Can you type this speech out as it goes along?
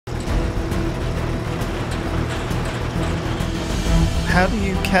How do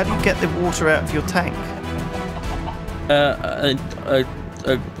you get the water out of your tank?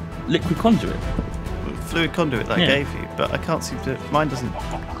 A liquid conduit. Fluid conduit that I gave you, but I can't seem to. Mine doesn't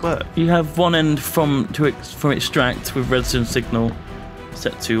work. You have one end from extract with redstone signal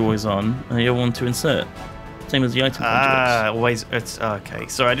set to always on, and the other one to insert. Same as the item conduits. Always. It's okay.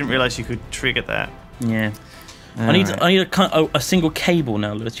 Sorry, I didn't realise you could trigger that. Yeah. I need a single cable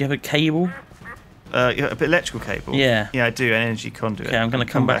now, Lewis. Do you have a cable? A bit electrical cable. Yeah. Yeah, I do. An energy conduit. Okay, I'm gonna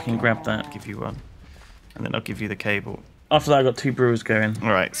come back and grab that. Give you one, and then I'll give you the cable. After that, I got 2 brewers going.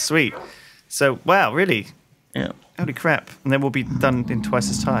 All right, sweet. So, wow, really? Yeah. Holy crap! And then we'll be done in twice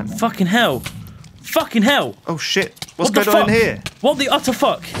as time. Fucking hell! Fucking hell! Oh shit! What's What the going on fuck? in here? What the utter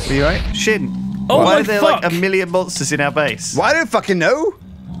fuck? Are you right? Shin. Oh Why my are there fuck! like a million monsters in our base? Well, I don't fucking know.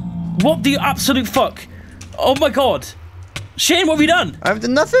 What the absolute fuck? Oh my god! Shane, what have you done? I've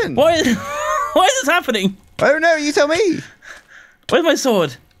done nothing. Why is this happening? I don't know. You tell me. Where's my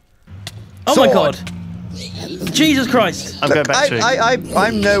sword? Oh Sword. my god! Jesus Christ! I'm going back to it.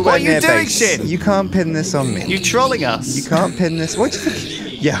 I'm nowhere What are you near doing, base. Shin? You can't pin this on me. You trolling us? You can't pin this. What do you think?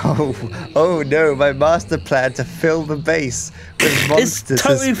 Yo, oh no, my master plan to fill the base with monsters It's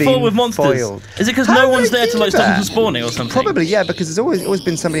totally has full been with monsters. foiled. Is it because How no did one's I there to do like stop them that? from spawning or something? Probably, yeah, because there's always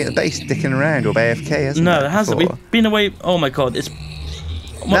been somebody at the base dicking around or AFK, hasn't No, there? there hasn't. before? We've been away. Oh my god! It's.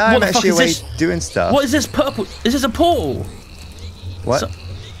 No, I'm the fuck actually is away this? doing stuff. What is this purple? Is this a portal? What? So-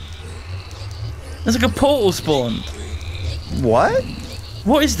 There's like a portal spawned. What?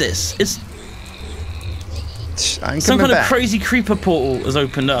 What is this? It's I'm some coming kind back. of crazy creeper portal has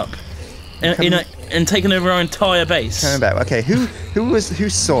opened up, and taken over our entire base. Coming back. Okay, who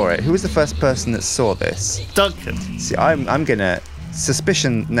saw it? Who was the first person that saw this? Duncan. See, I'm gonna.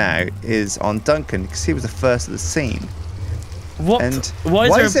 Suspicion now is on Duncan because he was the first at the scene. What? And why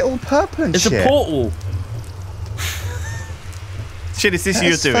is it all purple and It's shit? a portal. Shit, is this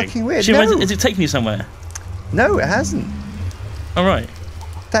That's you're doing? fucking weird. Shit, No. is it taking you somewhere? No, it hasn't. All right.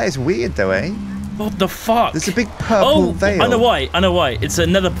 That is weird though, eh? What the fuck? There's a big purple veil. I know why. It's a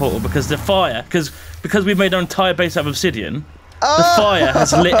nether portal because the fire, because we've made our entire base out of obsidian. The fire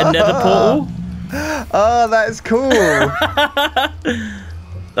has lit a nether portal. Oh, that is cool.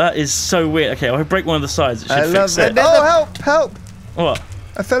 That is so weird. Okay, I'll break one of the sides. It should I love fix it. it. Oh, help! What?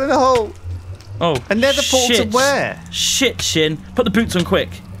 I fell in a hole. Oh. A nether portal to shit. where? Shit, Shin. Put the boots on quick.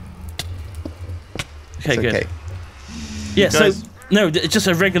 Okay, It's good. okay. Yeah, guys- so no, it's just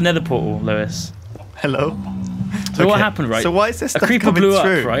a regular nether portal, Lewis. Hello. So what happened, right? So why is this a stuff creeper coming blew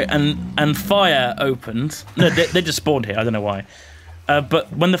through? up, right? And fire opened. No, they just spawned here. I don't know why.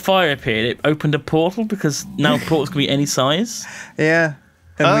 But when the fire appeared, it opened a portal because now portals can be any size. Yeah.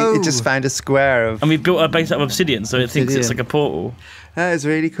 And it just found a square of. And we built our base out of obsidian, so it thinks it's like Obsidian. a portal. That is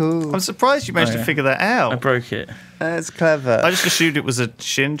really cool. I'm surprised you managed to figure that out. I broke it. That's clever. I just assumed it was a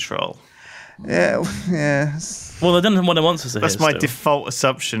Shin troll. Yeah. Well, I don't know what it wants us to That's hear my still. default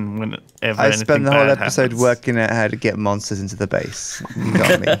assumption whenever I anything spent the whole bad episode happens. working out how to get monsters into the base. You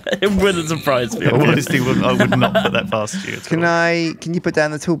got me. It wouldn't surprise me. I honestly I would not put that past you at all. Can you put down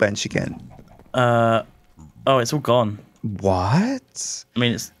the tool bench again? Oh, it's all gone. What? I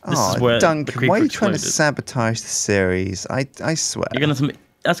mean, this is where the Duncan, creeper why are you trying to exploded. sabotage the series? I swear. You're gonna have to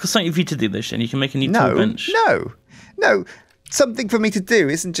that's something for you to do this, and you can make a new tool bench. No. Something for me to do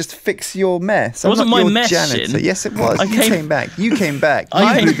isn't just fix your mess. It wasn't I'm not my your mess, janitor. Shin. Yes, it was. I You came- came back. You came back. I You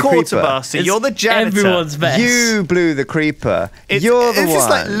came- blew The the creeper. quartermaster, It's you're the janitor. Everyone's best. You blew the creeper. You're the it's one. just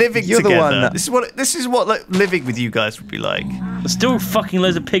like living You're together. the one that, This is what like, living with you guys would be like. There's still fucking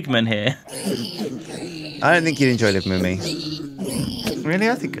loads of pigmen here. I don't think you'd enjoy living with me. Really,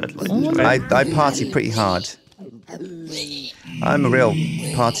 I think I'd like to enjoy it. I party pretty hard. I'm a real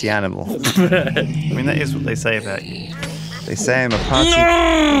party animal. I mean, that is what they say about you. They say I'm a party.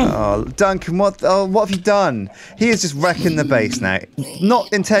 Oh, Duncan, what have you done? He is just wrecking the base now.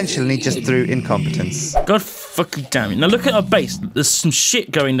 Not intentionally, just through incompetence. God fucking damn it. Now look at our base. There's some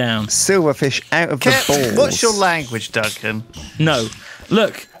shit going down. Silverfish out of the balls. What's your language, Duncan? No.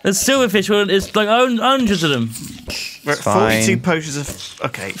 Look, there's silverfish. Well, it's like hundreds of them. We're at fine. 42 potions of...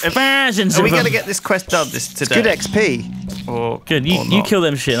 Okay. Thousands Are we of going to them. get this quest done today? Good XP. Or, Good, or you not? kill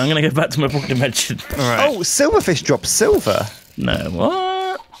them shit. I'm going to go back to my book dimension. All right. Oh, silverfish drop silver. No,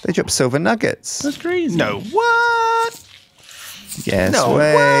 what? They drop silver nuggets. That's crazy. No, what? Yes, No,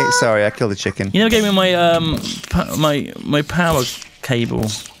 way. what? Sorry, I killed the chicken. You never gave me my my power cable.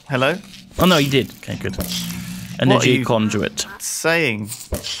 Hello? Oh no, you did. Okay, good. Energy you- conduit. Saying...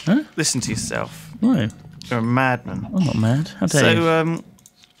 Huh? Listen to yourself. No, You're a madman. I'm not mad. How dare you?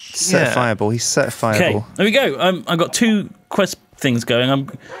 So, Certifiable. He's Okay, certifiable. there we go. I've got 2 quest things going.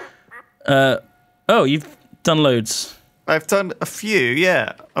 Oh, you've done loads. I've done a few.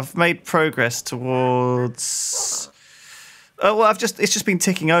 Yeah, I've made progress towards. Oh well, it's just been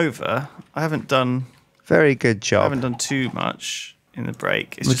ticking over. I haven't done. Very good I job. haven't done too much in the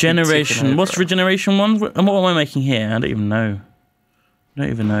break. It's just been ticking Regeneration. What's over. regeneration one? And what am I making here? I don't even know.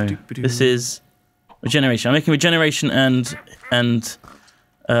 This is regeneration. I'm making regeneration and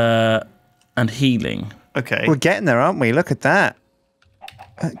healing. Okay. We're getting there, aren't we? Look at that.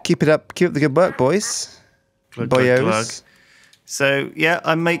 Keep it up. Keep up the good work, boys. Glug, glug, glug. Boyos. So yeah,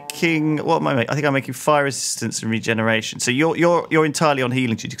 I'm making. What am I making? I think I'm making fire resistance and regeneration. So you're entirely on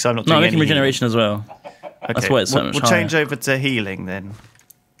healing duty because I'm not doing No, I'm making any regeneration as well. healing. Okay. That's why it's so much We'll higher. change over to healing then.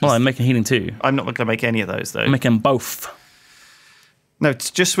 Well, I'm making healing too. I'm not going to make any of those though. I'm making both. No,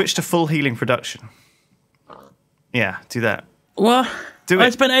 just switch to full healing production. Yeah, do that. What? Do I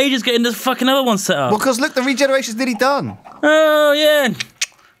it. spent ages getting this fucking other one set up. Well, because look, the regeneration's nearly done. Oh yeah,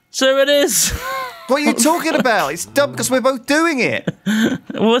 so it is. What are you talking about? It's done because we're both doing it.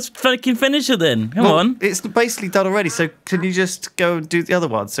 Well, let's fucking finish it then. Come Well, on. It's basically done already. So can you just go and do the other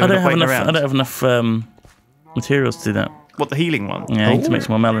one? So I we're don't not have waiting enough. around. I don't have enough materials to do that. What, the healing one? Yeah, I need to make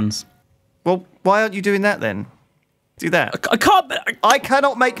some more melons. Well, why aren't you doing that then? Do that. I can't. I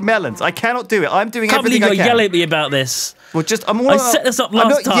cannot make melons. I cannot do it. I'm doing Can't everything believe I you're can. yelling at me about this. Well, just I set this up I'm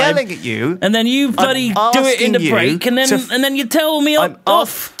last not time, yelling at you. And then you bloody I'm do it in the asking break, you and then you tell me I'm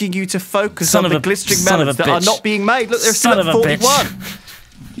off. asking you to focus Son on of the a- glistering son of melons a that are bitch. not being made. Look, they're Son still of at a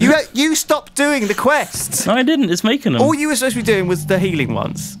 41. You stopped doing the quests. No, I didn't. It's making them. All you were supposed to be doing was the healing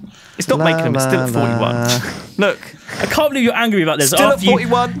ones. It's not making them. It's still at 41. Look. I can't believe you're angry about this. Still at After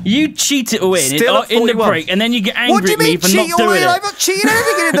 41. You cheat it all in, Still at in the 41. break, and then you get angry What do you at me mean for cheat not all doing in? it. I'm not cheating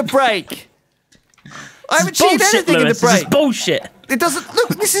anything in the break. I haven't cheated Bullshit, anything in the Lewis. This is break. bullshit. It doesn't look.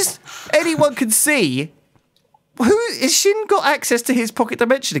 This is anyone can see. Who is Shin got access to his pocket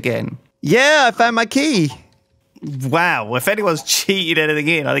dimension again? Yeah, I found my key. Wow! If anyone's cheated anything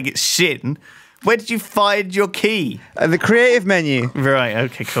in, I think it's Shin. Where did you find your key? The creative menu. Right.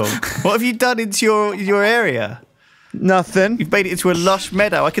 Okay. Cool. What have you done into your area? Nothing. You've made it into a lush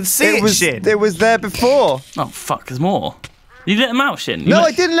meadow. I can see it, Shin. It was there before. Oh fuck! There's more. You let him out, Shin. No,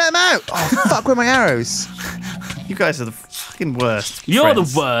 I didn't let him out. Oh, fuck with my arrows. You guys are the fucking worst. You're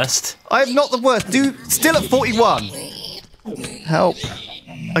friends. the worst. I am not the worst. Still at 41. Help.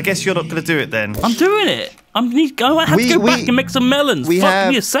 I guess you're not going to do it then. I'm doing it. I have to go back and make some melons. Fuck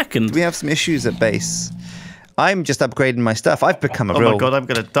me a second. We have some issues at base. I'm just upgrading my stuff. I've become a Oh real... my god, I'm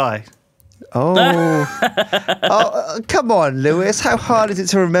going to die. Oh. Come on, Lewis. How hard is it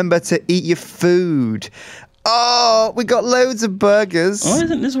to remember to eat your food? Oh, we got loads of burgers. Why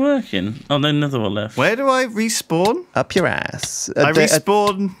isn't this working? Oh, there's another one left. Where do I respawn? Up your ass. I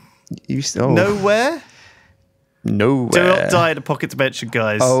respawn nowhere? Nowhere. Do not die in a pocket dimension,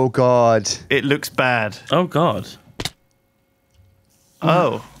 guys. Oh, God. It looks bad. Oh, God.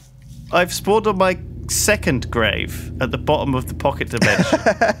 Oh. I've spawned on my second grave at the bottom of the pocket dimension.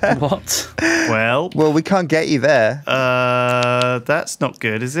 What? Well, we can't get you there. that's not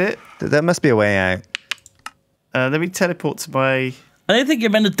good, is it? There must be a way out. Let me teleport to my... I don't think you're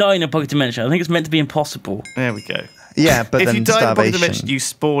meant to die in a pocket dimension. I think it's meant to be impossible. There we go. Yeah, but if then you die in the pocket starvation. dimension, you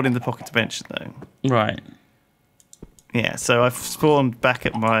spawn in the pocket dimension, though. Right. Yeah, so I've spawned back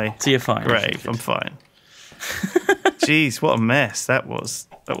at my So you're fine. grave. I'm fine. Jeez, what a mess that was.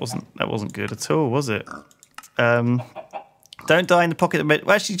 That wasn't good at all, was it? Don't die in the pocket dimension.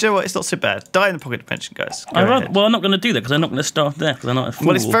 Well, actually, do you know what? It's not so bad. Die in the pocket dimension, guys. Go ahead. Well, I'm not going to do that because I'm not going to start there because I'm not a fool.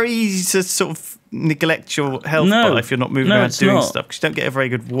 Well, it's very easy to sort of neglect your health bar if you're not moving around doing stuff because you don't get a very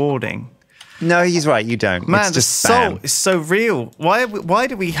good warning. No, he's right. You don't. Man, it's just the soul is so real. Why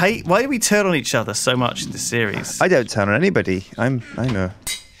do we turn on each other so much in this series? I don't turn on anybody. I'm a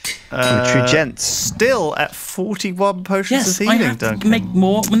true gent. Still at 41 potions yes, of I healing, have Duncan. to make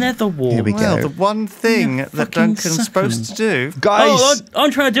more when they're the wall. Here we Well, go. the one thing that fucking Duncan's supposed to do. Guys, Oh,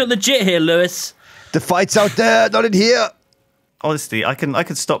 I'm trying to do it legit here, Lewis. the fight's out there, not in here. Honestly, I can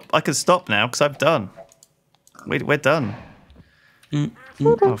stop now because I'm done. We're done.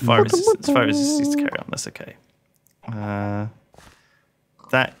 Oh, fire resistance needs to carry on. That's okay.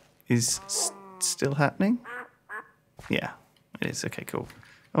 That is still happening. Yeah, it is. Okay, cool.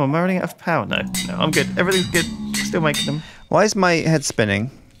 Oh, am I running out of power? No, I'm good. Everything's good. Still making them. Why is my head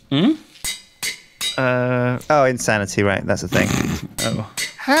spinning? Hmm? Oh, insanity, right? That's the thing. Oh.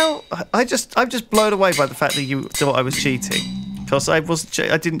 How? I'm just blown away by the fact that you thought I was cheating because I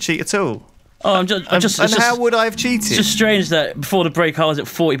didn't cheat at all. Oh, And how would I have cheated? It's just strange that before the break I was at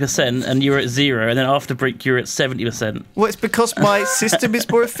 40% and you were at 0, and then after break you were at 70%. Well, it's because my system is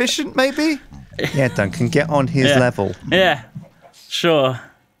more efficient, maybe. Yeah, Duncan, get on his level. Yeah, sure.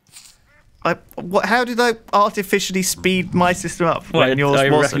 How did I artificially speed my system up when yours I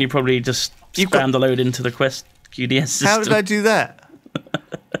wasn't? reckon you probably just spammed the load into the Quest QDS system. How did I do that?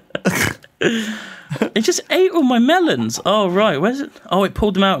 It just ate all my melons. Oh, right. Where's it? Oh, it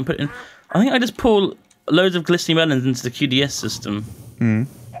pulled them out and put it in. I think I just pulled loads of glistening melons into the QDS system.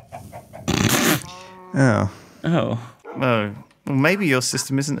 Oh. Oh. Well, maybe your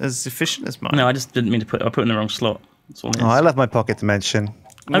system isn't as efficient as mine. No, I just didn't mean to put it. I put it in the wrong slot. That's all it is. Oh, I love my pocket dimension.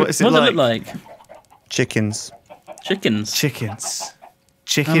 What is it What does like? it look like? Chickens. Chickens. Chickens.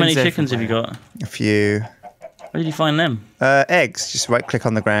 How many chickens have you got? A few. Where did you find them? Eggs. Just right click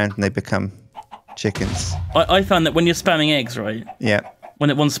on the ground and they become chickens. I found that when you're spamming eggs, right? Yeah.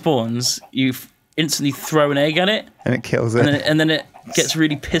 When one spawns, you instantly throw an egg at it, And it kills it. and then it gets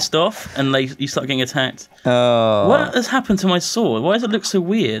really pissed off, and you start getting attacked. Oh. What has happened to my sword? Why does it look so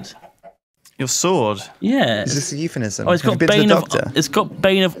weird? Your sword. Yeah. Is this a euphemism? Oh, it's Have got you been to Bane the of doctor? it's got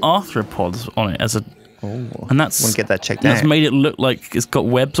Bane of arthropods on it as a, and that's Want to get that checked that's out. made it look like it's got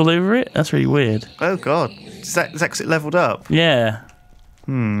webs all over it. That's really weird. Oh God. Is that 'cause it leveled up? Yeah.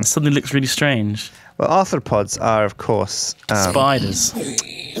 It suddenly looks really strange. Well, arthropods are, of course. Spiders.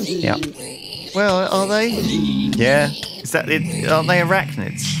 Yeah. Well, are they? Yeah. Is that it? Aren't they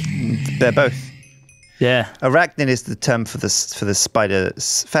arachnids? They're both. Yeah. Arachnid is the term for the spider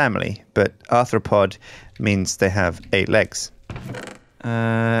family, but arthropod means they have 8 legs.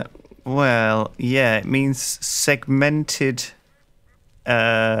 Well, yeah, it means segmented.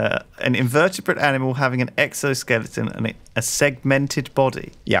 An invertebrate animal having an exoskeleton and a segmented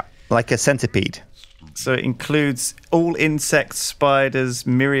body. Yeah, like a centipede. So it includes all insects, spiders,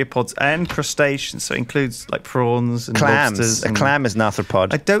 myriapods, and crustaceans. So it includes like prawns and Clams. lobsters. A clam is an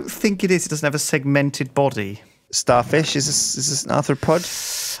arthropod. I don't think it is. It doesn't have a segmented body. Starfish is this an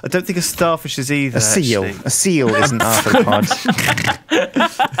arthropod? I don't think a starfish is either. A seal. Actually. A seal is an arthropod.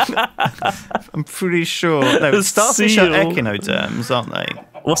 I'm pretty sure. No, A starfish seal. are echinoderms, aren't they?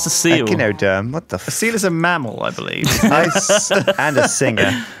 What's the seal? Echinoderm. What the A f? seal is a mammal, I believe. And a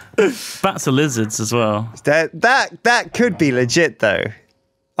singer. Bats are lizards as well. That could be legit though.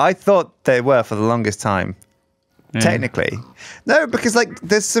 I thought they were for the longest time. Technically. No, because like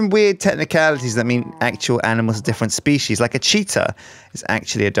there's some weird technicalities that mean actual animals are different species. Like a cheetah is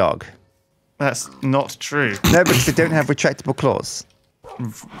actually a dog. That's not true. No, because they don't have retractable claws.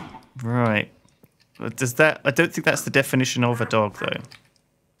 Right. But does that? I don't think that's the definition of a dog, though.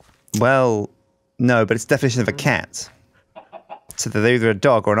 Well, no, but it's the definition of a cat. So they're either a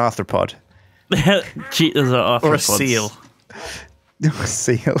dog or an arthropod. Cheetahs are arthropods. Or a seal. A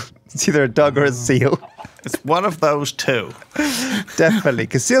seal. It's either a dog or a seal. It's one of those two. Definitely,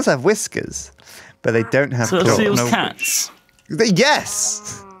 because seals have whiskers, but they don't have So are claws. seals No. cats?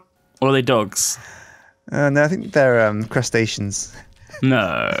 Yes! Or are they dogs? No, I think they're crustaceans.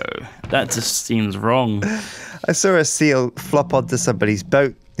 No. That just seems wrong. I saw a seal flop onto somebody's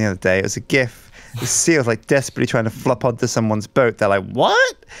boat the other day. It was a GIF. The seal's like desperately trying to flop onto someone's boat. They're like,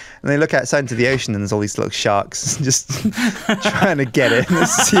 what? And they look outside into the ocean and there's all these little sharks just trying to get it. And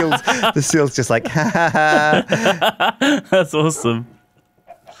the seal's just like, ha ha ha. That's awesome.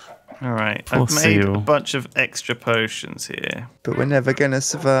 All right. Poor I've made seal. a bunch of extra potions here. But we're never going to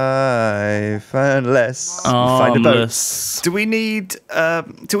survive unless we find a boat. Armless. Do we need? I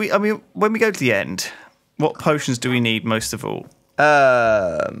mean, when we go to the end, what potions do we need most of all?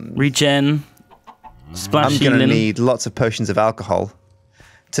 Regen. Splash I'm going to healing. need lots of potions of alcohol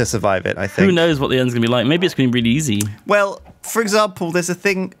to survive it, I think. Who knows what the end's going to be like? Maybe it's going to be really easy. Well, for example, there's a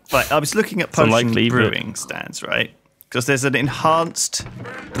thing. Like I was looking at potion unlikely, but- brewing stands, right? Because there's an enhanced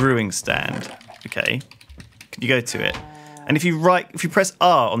brewing stand. Okay, can you go to it? And if you press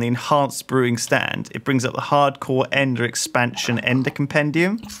R on the enhanced brewing stand, it brings up the hardcore Ender expansion Ender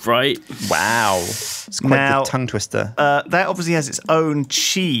compendium. Right? Wow. It's quite Now- the tongue twister. That obviously has its own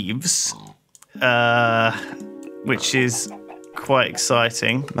Cheeves, which is quite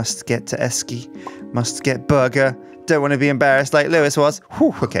exciting. Must get to Esky. Must get burger. Don't want to be embarrassed like Lewis was.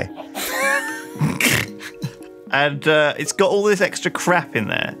 Whew, okay. And it's got all this extra crap in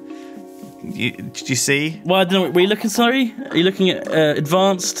there. Did you see? Well, I don't know. Were you looking, sorry? Are you looking at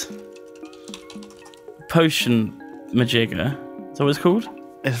advanced potion majigger? Is that what it's called?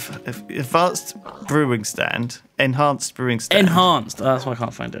 Advanced brewing stand. Enhanced brewing stand. Enhanced. Oh, that's why I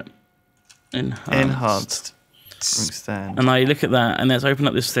can't find it. Enhanced brewing stand. And I look at that, and let's open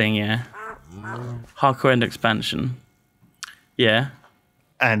up this thing, yeah. Hardcore end expansion. Yeah.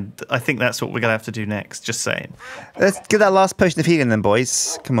 And I think that's what we're going to have to do next. Just saying. Let's get that last potion of healing then,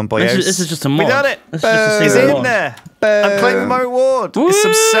 boys. Come on, boyos. This is just a mod. We done it! This is just a It's single in mod. there! I'm claiming my reward! It's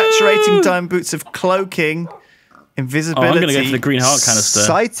some Woo! saturating diamond boots of cloaking Invisibility. I'm going to go for the green heart canister.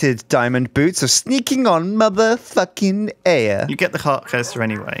 Sighted diamond boots are sneaking on motherfucking air. You get the heart canister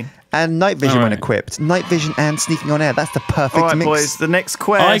anyway. And night vision when Alright. equipped. Night vision and sneaking on air. That's the perfect All right, mix. boys. The next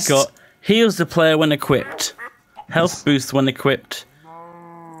quest. I got heals the player when equipped. Health boost when equipped.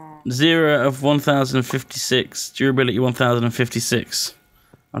 0 of 1056. Durability 1056.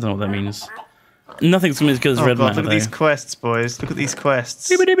 I don't know what that means. Nothing's as good as Oh red God, matter, look at though. these quests, boys. Look at these quests.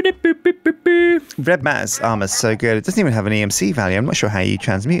 Red Matter's armor's so good. It doesn't even have an EMC value. I'm not sure how you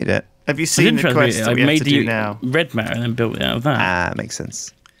transmuted it. Have you I seen didn't the transmute quests it. that I we have made to do the now? red matter and then built it out of that. Ah, makes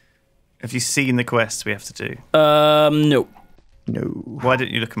sense. Have you seen the quests we have to do? No. No. Why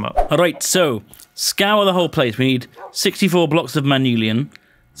didn't you look them up? All right, so scour the whole place. We need 64 blocks of manulian,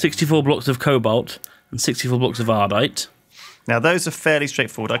 64 blocks of cobalt, and 64 blocks of ardite. Now, those are fairly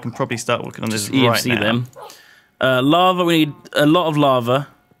straightforward. I can probably start working on this right EFC now. them. Lava, we need a lot of lava.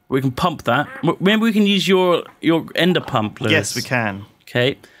 We can pump that. Remember, we can use your ender pump, Lewis. Yes, we can.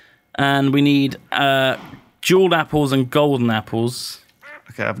 Okay. And we need jeweled apples and golden apples.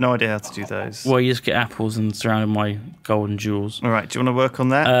 Okay, I have no idea how to do those. Well, you just get apples and surround them by golden jewels. All right, do you want to work on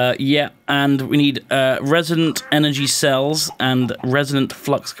that? Yeah, and we need resonant energy cells and resonant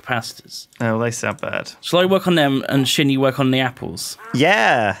flux capacitors. Oh, they sound bad. Shall I work on them and Shin, you work on the apples?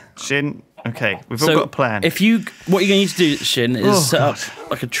 Yeah. Shin, okay, we've all got a plan. What you're going to need to do, Shin, is Oh, set God.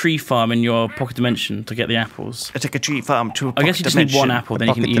 up like a tree farm in your pocket dimension to get the apples. I take a tree farm to a I guess you just need one apple, then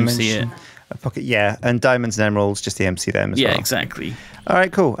you can Pocket EMC it. dimension. A pocket, yeah. And diamonds and emeralds, just EMC them as Yeah, well. exactly. All right,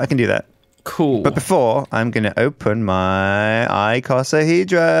 cool. I can do that. Cool. But before, I'm going to open my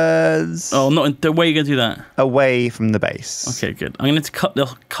icosahedras. Oh, not the way you're going to do that. Away from the base. Okay, good. I'm going to cut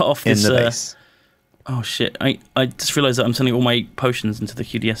off In this. the base. Oh shit! I just realised that I'm sending all my potions into the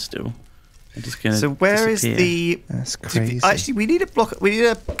QDS still. I'm just going to. So where is the? That's crazy. Actually, we need a block. We need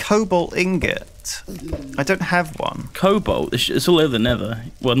a cobalt ingot. I don't have one. Cobalt? It's all over the nether.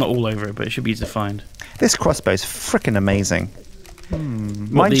 Well, not all over it, but it should be easy to find. This crossbow's freaking amazing.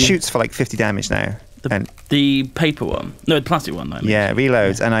 Mine shoots for like 50 damage now. And The paper one? No, the plastic one, though. yeah,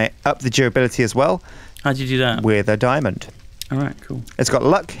 reloads. And I up the durability as well How'd you do that? with a diamond. All right, cool. It's got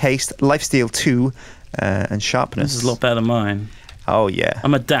luck, haste, lifesteal 2, and sharpness. This is a lot better than mine. Oh, yeah.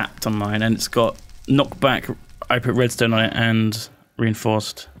 I'm adapt on mine, and it's got knockback. I put redstone on it and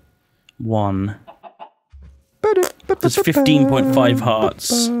reinforced 1. There's 15.5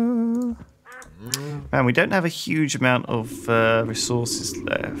 hearts. Man, we don't have a huge amount of resources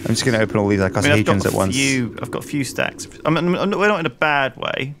left. I'm just going to open all these icosahedrons at once. I've got a few stacks. We're not in a bad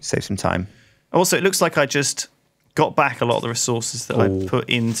way. Save some time. Also, it looks like I just got back a lot of the resources that I put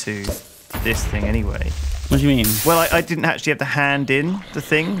into this thing anyway. What do you mean? Well, I didn't actually have to hand in the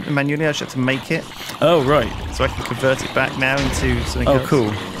thing manually. I just had to make it. Oh, right. So I can convert it back now into something Oh, else.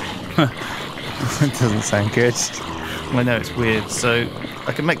 cool. That doesn't sound good. I know, it's weird. So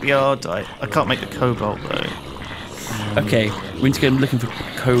I can make the ardite. I can't make the cobalt, though. Okay, we need to go looking for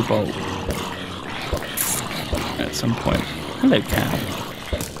cobalt at some point. Hello, cat.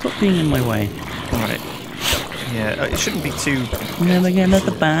 Stop being in my way. All right. Yeah, it shouldn't be too... Never get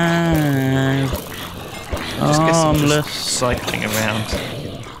another bag. Just guess I'm Harmless. just cycling around.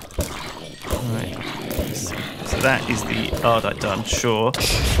 Right. So that is the ardite done, sure.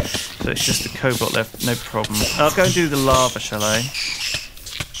 So it's just the cobalt left, no problem. I'll go and do the lava, shall I?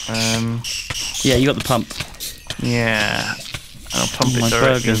 Yeah, you got the pump. Yeah. And I'll pump my it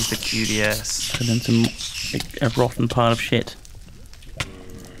directly burgers. into the QDS. Put into a rotten pile of shit.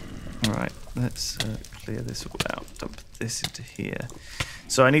 Alright, let's clear this all out. Dump this into here.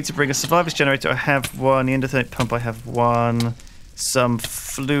 So I need to bring a survivor's generator. I have one. The endothermic pump, I have one. Some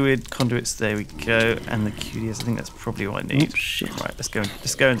fluid conduits. There we go. And the QDS. I think that's probably what I need. Oops, shit. Right, let's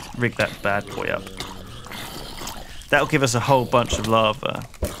go and rig that bad boy up. That'll give us a whole bunch of lava.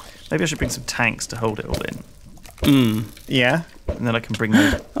 Maybe I should bring some tanks to hold it all in, Yeah. and then I can bring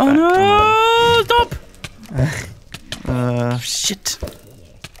those back. Oh no! Stop! Uh, Shit.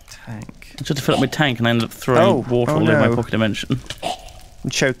 tank. I tried to fill up my tank and I ended up throwing water all over my no. pocket dimension. I'm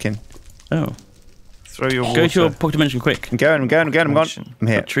choking. Oh. Throw your water. Go to your pocket dimension quick. I'm going. I'm gone. I'm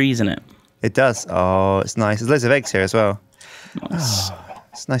here. Got trees in it. It does. Oh, it's nice. There's loads of eggs here as well. Nice.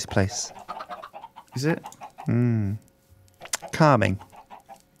 It's a nice place. Is it? Calming.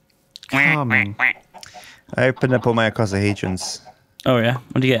 Calming. I opened up all my icosahedrons. Oh yeah?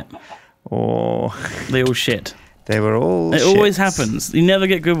 What do you get? Oh, They all shit. they were all It always shits. happens. You never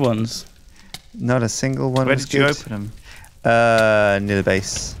get good ones. Not a single one Where was did you good. open them? Near the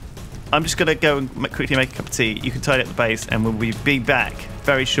base. I'm just going to go and quickly make a cup of tea. You can tidy up the base, and we'll be back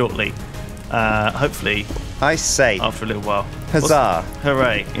very shortly. Hopefully, I say, after a little while. huzzah.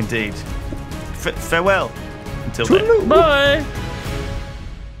 Hooray, indeed. Farewell. Until then. Bye.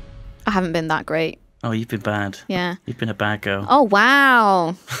 I haven't been that great. Oh, you've been bad. Yeah. You've been a bad girl. Oh,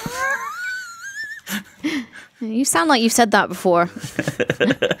 wow. You sound like you've said that before.